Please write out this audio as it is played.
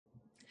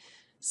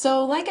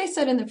So like I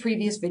said in the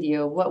previous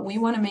video, what we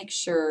want to make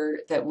sure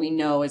that we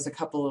know is a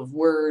couple of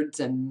words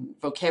and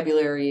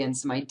vocabulary and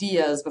some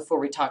ideas before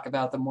we talk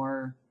about the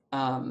more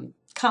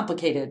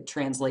complicated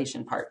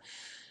translation part.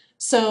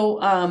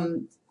 So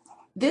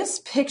this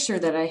picture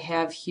that I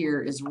have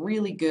here is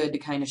really good to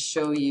kind of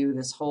show you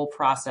this whole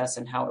process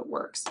and how it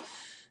works.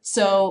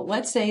 So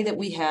let's say that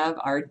we have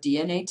our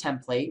DNA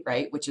template,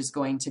 right, which is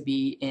going to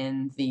be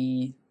in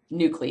the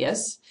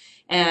nucleus.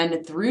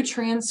 And through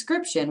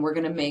transcription, we're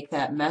going to make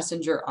that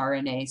messenger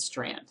RNA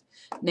strand.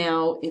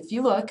 Now, if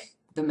you look,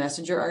 the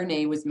messenger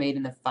RNA was made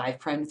in the 5'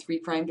 to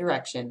 3'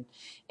 direction.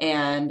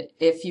 And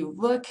if you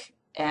look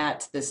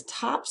at this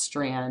top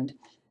strand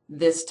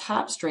is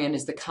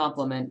the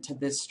complement to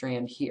this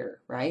strand here,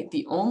 right?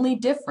 The only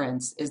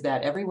difference is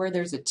that everywhere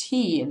there's a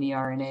T in the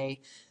RNA,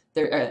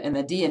 in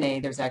the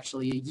DNA, there's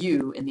actually a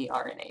U in the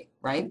RNA,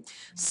 right?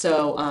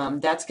 So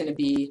that's going to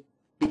be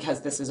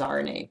because this is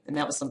RNA. And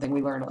that was something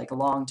we learned like a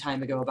long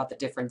time ago about the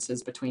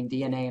differences between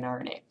DNA and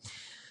RNA.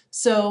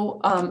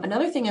 So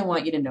another thing I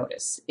want you to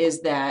notice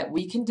is that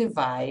we can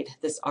divide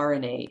this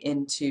RNA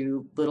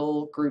into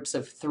little groups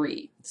of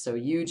 3. So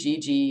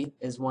UGG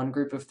is one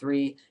group of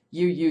 3,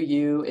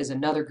 UUU is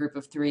another group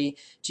of 3,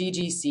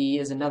 GGC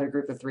is another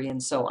group of 3,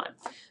 and so on.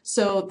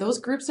 So those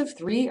groups of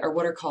 3 are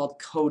what are called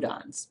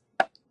codons.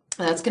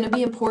 That's going to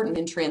be important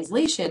in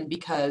translation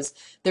because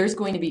there's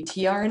going to be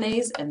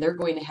tRNAs and they're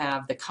going to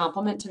have the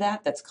complement to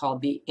that that's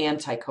called the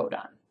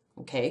anticodon.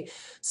 Okay,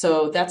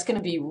 so that's going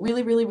to be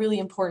really, really, really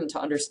important to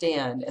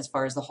understand as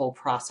far as the whole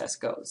process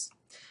goes.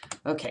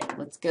 Okay,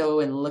 let's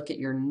go and look at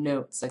your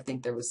notes. I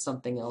think there was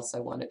something else I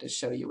wanted to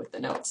show you with the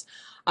notes.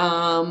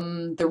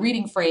 The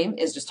reading frame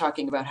is just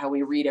talking about how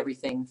we read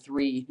everything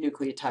 3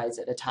 nucleotides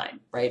at a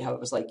time, right? How it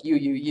was like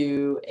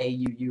UUU,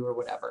 AUU, or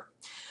whatever.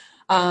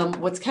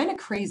 What's kind of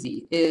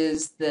crazy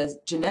is the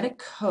genetic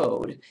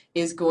code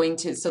is going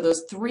to, so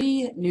those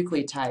 3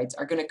 nucleotides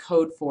are going to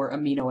code for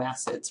amino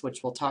acids,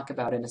 which we'll talk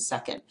about in a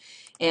second.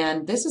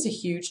 And this is a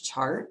huge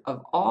chart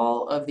of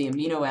all of the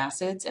amino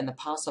acids and the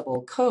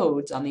possible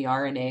codes on the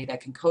RNA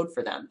that can code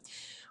for them.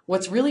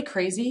 What's really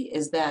crazy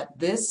is that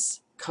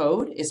this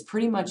code is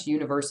pretty much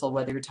universal,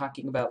 whether you're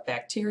talking about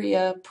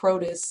bacteria,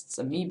 protists,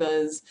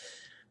 amoebas,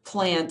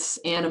 plants,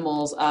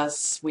 animals,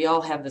 us, we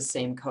all have the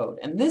same code.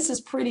 And this is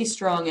pretty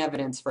strong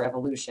evidence for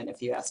evolution,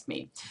 if you ask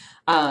me.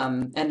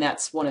 And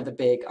that's one of the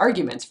big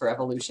arguments for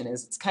evolution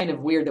is it's kind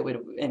of weird that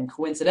and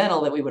coincidental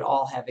that we would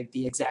all have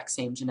the exact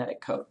same genetic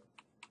code.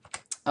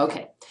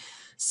 Okay,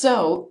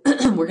 so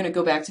we're going to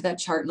go back to that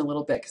chart in a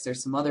little bit because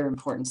there's some other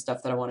important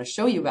stuff that I want to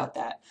show you about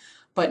that.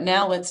 But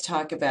now let's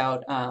talk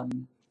about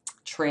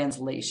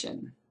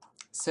translation.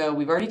 So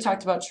we've already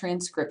talked about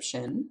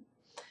transcription.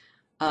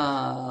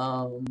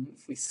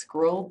 If we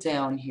scroll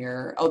down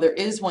here, oh, there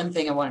is one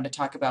thing I wanted to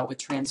talk about with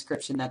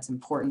transcription that's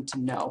important to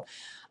know.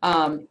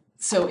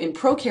 So in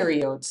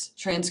prokaryotes,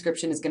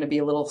 transcription is going to be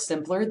a little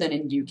simpler than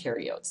in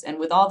eukaryotes. And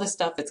with all this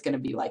stuff, it's going to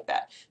be like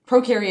that.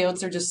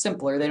 Prokaryotes are just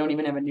simpler. They don't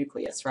even have a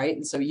nucleus, right?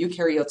 And so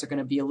eukaryotes are going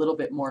to be a little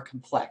bit more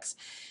complex.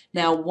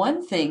 Now,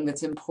 one thing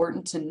that's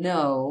important to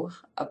know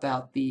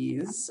about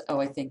these, oh,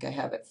 I think I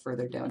have it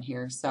further down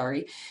here,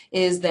 sorry,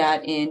 is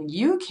that in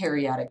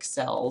eukaryotic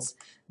cells,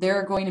 there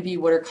are going to be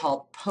what are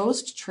called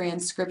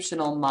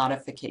post-transcriptional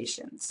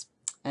modifications.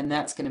 And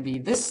that's going to be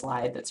this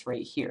slide that's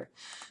right here.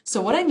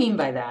 So what I mean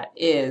by that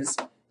is,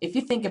 if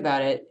you think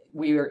about it,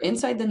 we are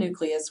inside the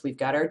nucleus, we've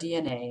got our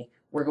DNA,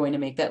 we're going to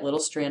make that little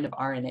strand of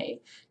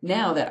RNA.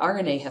 Now that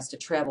RNA has to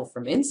travel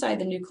from inside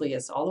the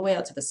nucleus all the way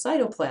out to the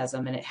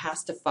cytoplasm, and it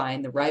has to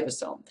find the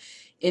ribosome.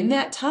 In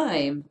that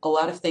time, a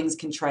lot of things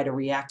can try to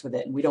react with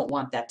it, and we don't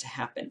want that to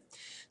happen.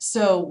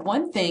 So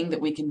one thing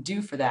that we can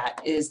do for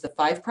that is the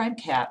 5'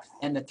 cap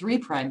and the 3'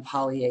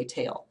 poly A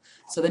tail.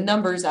 So the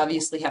numbers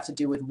obviously have to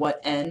do with what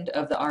end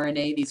of the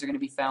RNA these are going to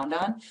be found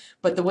on.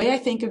 But the way I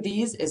think of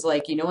these is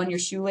like, you know, on your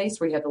shoelace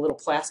where you have the little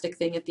plastic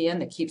thing at the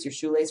end that keeps your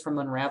shoelace from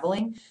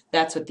unraveling,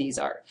 that's what these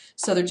are.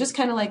 So they're just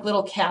kind of like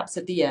little caps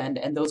at the end,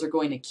 and those are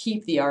going to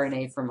keep the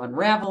RNA from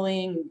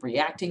unraveling,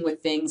 reacting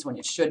with things when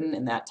it shouldn't,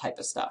 and that type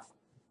of stuff.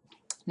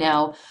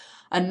 Now,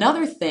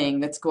 another thing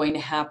that's going to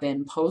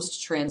happen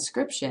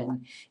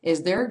post-transcription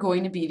is there are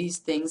going to be these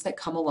things that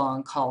come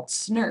along called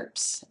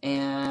SNRPs.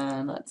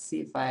 And let's see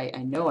if I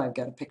know I've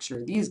got a picture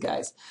of these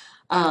guys.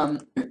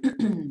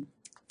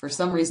 For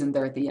some reason,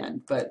 they're at the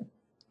end, but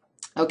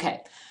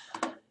okay.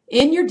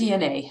 In your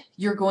DNA,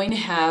 you're going to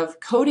have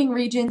coding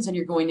regions and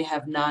you're going to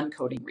have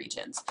non-coding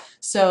regions.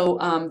 So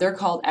they're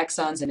called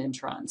exons and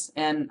introns.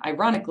 And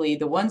ironically,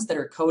 the ones that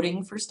are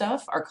coding for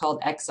stuff are called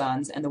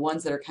exons, and the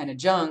ones that are kind of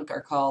junk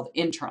are called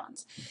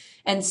introns.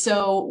 And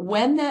so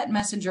when that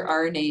messenger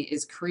RNA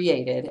is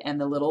created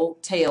and the little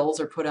tails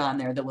are put on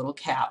there, the little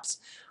caps,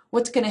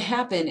 what's going to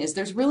happen is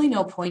there's really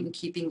no point in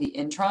keeping the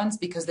introns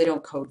because they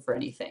don't code for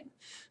anything.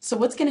 So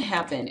what's going to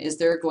happen is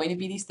there are going to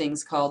be these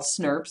things called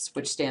SNRPs,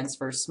 which stands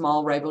for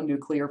small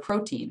ribonuclear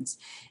proteins.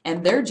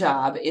 And their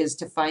job is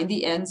to find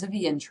the ends of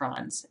the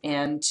introns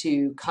and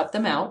to cut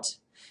them out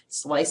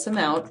slice them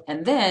out,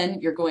 and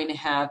then you're going to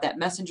have that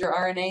messenger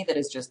RNA that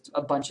is just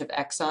a bunch of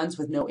exons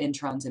with no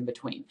introns in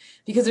between,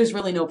 because there's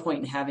really no point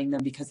in having them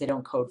because they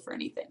don't code for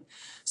anything.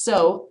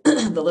 So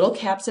the little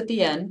caps at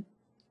the end,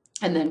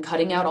 and then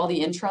cutting out all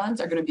the introns,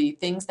 are going to be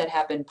things that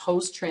happen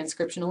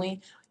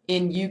post-transcriptionally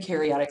in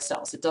eukaryotic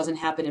cells. It doesn't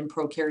happen in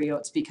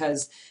prokaryotes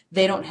because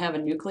they don't have a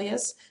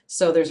nucleus,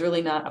 so there's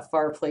really not a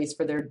far place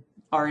for their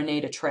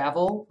RNA to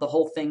travel. The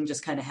whole thing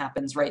just kind of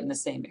happens right in the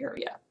same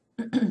area.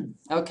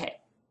 Okay,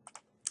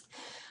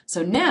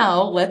 so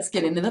now let's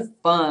get into the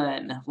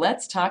fun.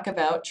 Let's talk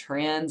about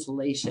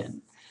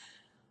translation.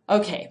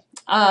 Okay,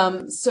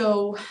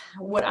 so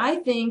what I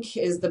think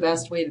is the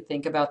best way to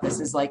think about this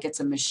is like it's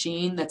a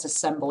machine that's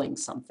assembling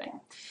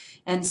something.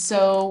 And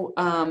so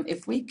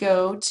if we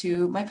go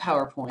to my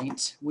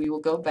PowerPoint, we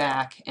will go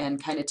back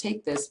and kind of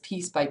take this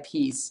piece by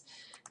piece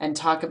and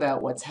talk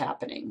about what's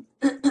happening.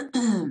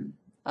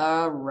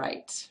 All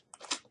right.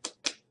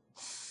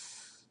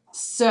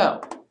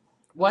 So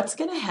what's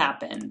going to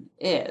happen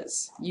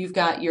is you've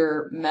got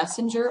your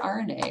messenger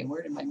RNA.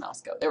 Where did my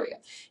mouse go? There we go.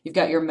 You've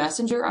got your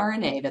messenger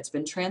RNA that's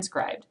been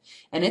transcribed,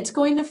 and it's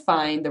going to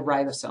find the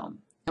ribosome.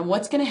 And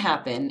what's going to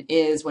happen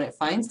is when it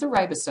finds the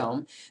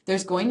ribosome,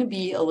 there's going to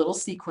be a little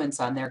sequence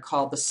on there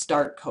called the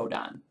start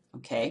codon.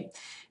 Okay,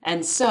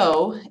 and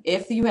so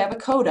if you have a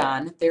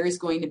codon, there is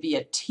going to be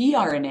a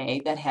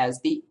tRNA that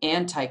has the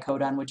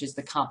anticodon, which is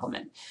the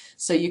complement.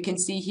 So you can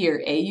see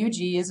here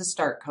AUG is a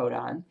start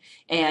codon,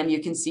 and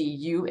you can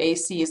see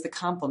UAC is the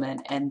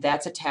complement, and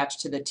that's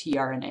attached to the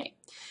tRNA.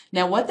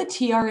 Now what the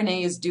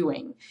tRNA is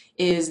doing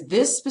is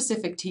this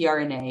specific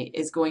tRNA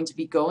is going to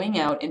be going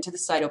out into the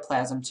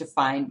cytoplasm to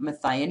find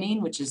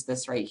methionine, which is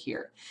this right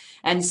here.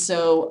 And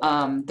so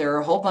there are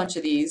a whole bunch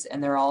of these,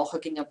 and they're all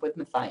hooking up with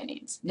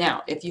methionines.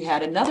 Now, if you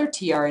had another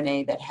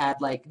tRNA that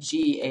had like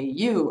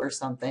GAU or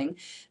something,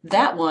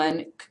 that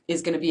one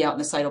is going to be out in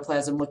the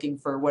cytoplasm looking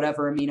for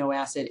whatever amino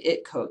acid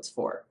it codes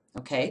for.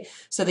 Okay,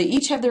 so they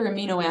each have their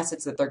amino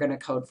acids that they're going to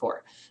code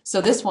for. So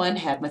this one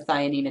had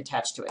methionine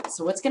attached to it.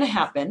 So what's going to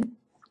happen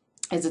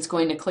is it's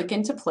going to click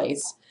into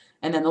place,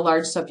 and then the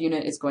large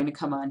subunit is going to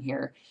come on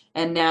here.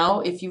 And now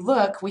if you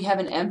look, we have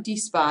an empty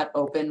spot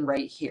open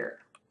right here.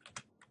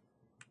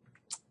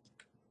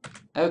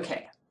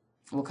 Okay,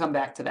 we'll come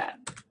back to that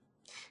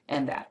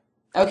and that.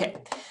 Okay,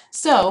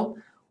 so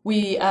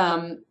we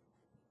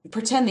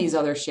pretend these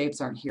other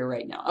shapes aren't here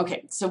right now.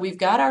 Okay, so we've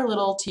got our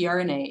little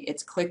tRNA.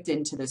 It's clicked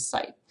into this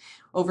site.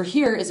 Over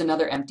here is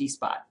another empty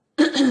spot.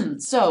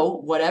 So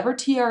whatever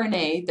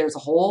tRNA, there's a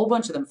whole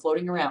bunch of them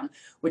floating around,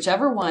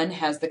 whichever one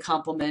has the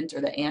complement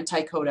or the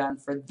anticodon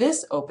for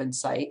this open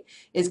site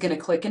is going to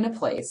click into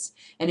place.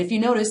 And if you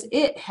notice,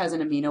 it has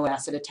an amino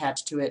acid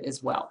attached to it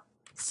as well.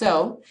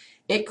 So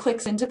it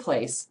clicks into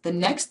place. The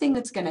next thing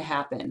that's going to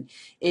happen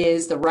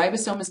is the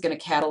ribosome is going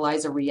to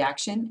catalyze a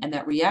reaction, and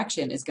that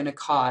reaction is going to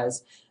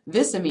cause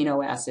this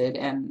amino acid,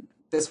 and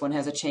this one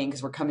has a chain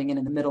because we're coming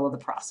in the middle of the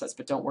process,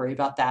 but don't worry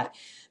about that,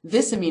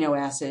 this amino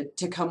acid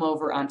to come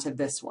over onto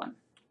this one.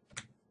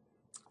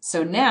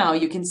 So now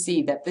you can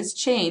see that this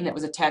chain that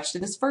was attached to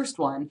this first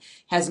one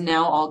has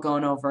now all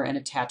gone over and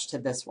attached to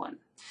this one.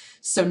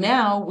 So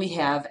now we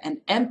have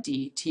an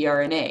empty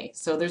tRNA.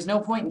 So there's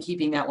no point in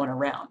keeping that one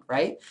around,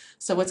 right?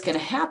 So what's going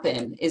to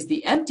happen is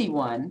the empty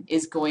one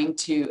is going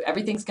to,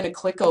 everything's going to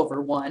click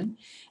over one.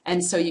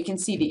 And so you can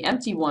see the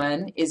empty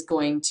one is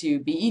going to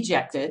be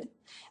ejected.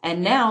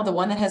 And now the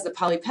one that has the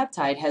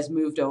polypeptide has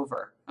moved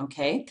over,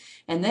 okay?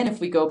 And then if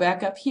we go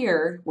back up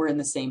here, we're in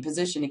the same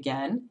position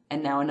again,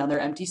 and now another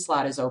empty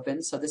slot is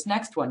open, so this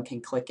next one can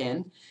click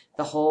in.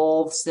 The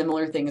whole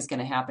similar thing is going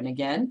to happen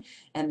again.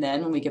 And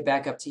then when we get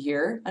back up to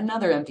here,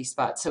 another empty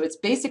spot. So it's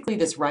basically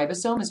this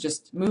ribosome is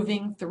just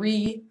moving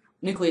 3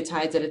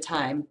 nucleotides at a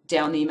time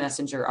down the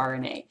messenger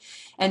RNA.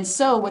 And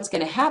so what's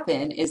going to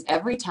happen is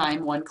every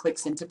time one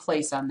clicks into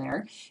place on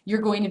there,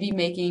 you're going to be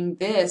making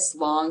this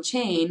long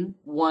chain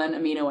 1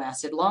 amino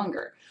acid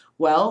longer.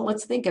 Well,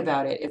 let's think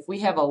about it. If we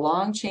have a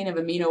long chain of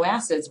amino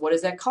acids, what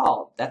is that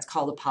called? That's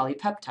called a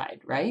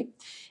polypeptide, right?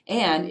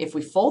 And if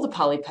we fold a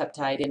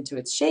polypeptide into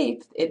its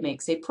shape, it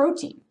makes a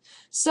protein.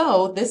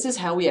 So this is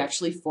how we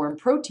actually form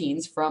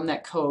proteins from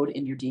that code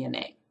in your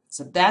DNA.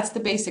 So that's the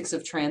basics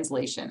of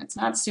translation. It's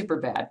not super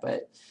bad,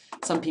 but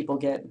some people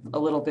get a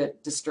little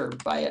bit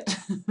disturbed by it.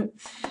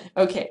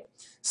 Okay,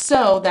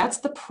 so that's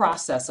the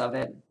process of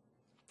it.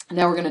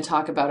 Now we're going to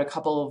talk about a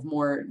couple of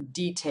more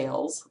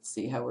details. Let's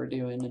see how we're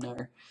doing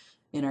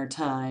in our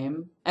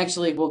time.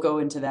 Actually, we'll go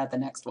into that the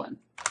next one.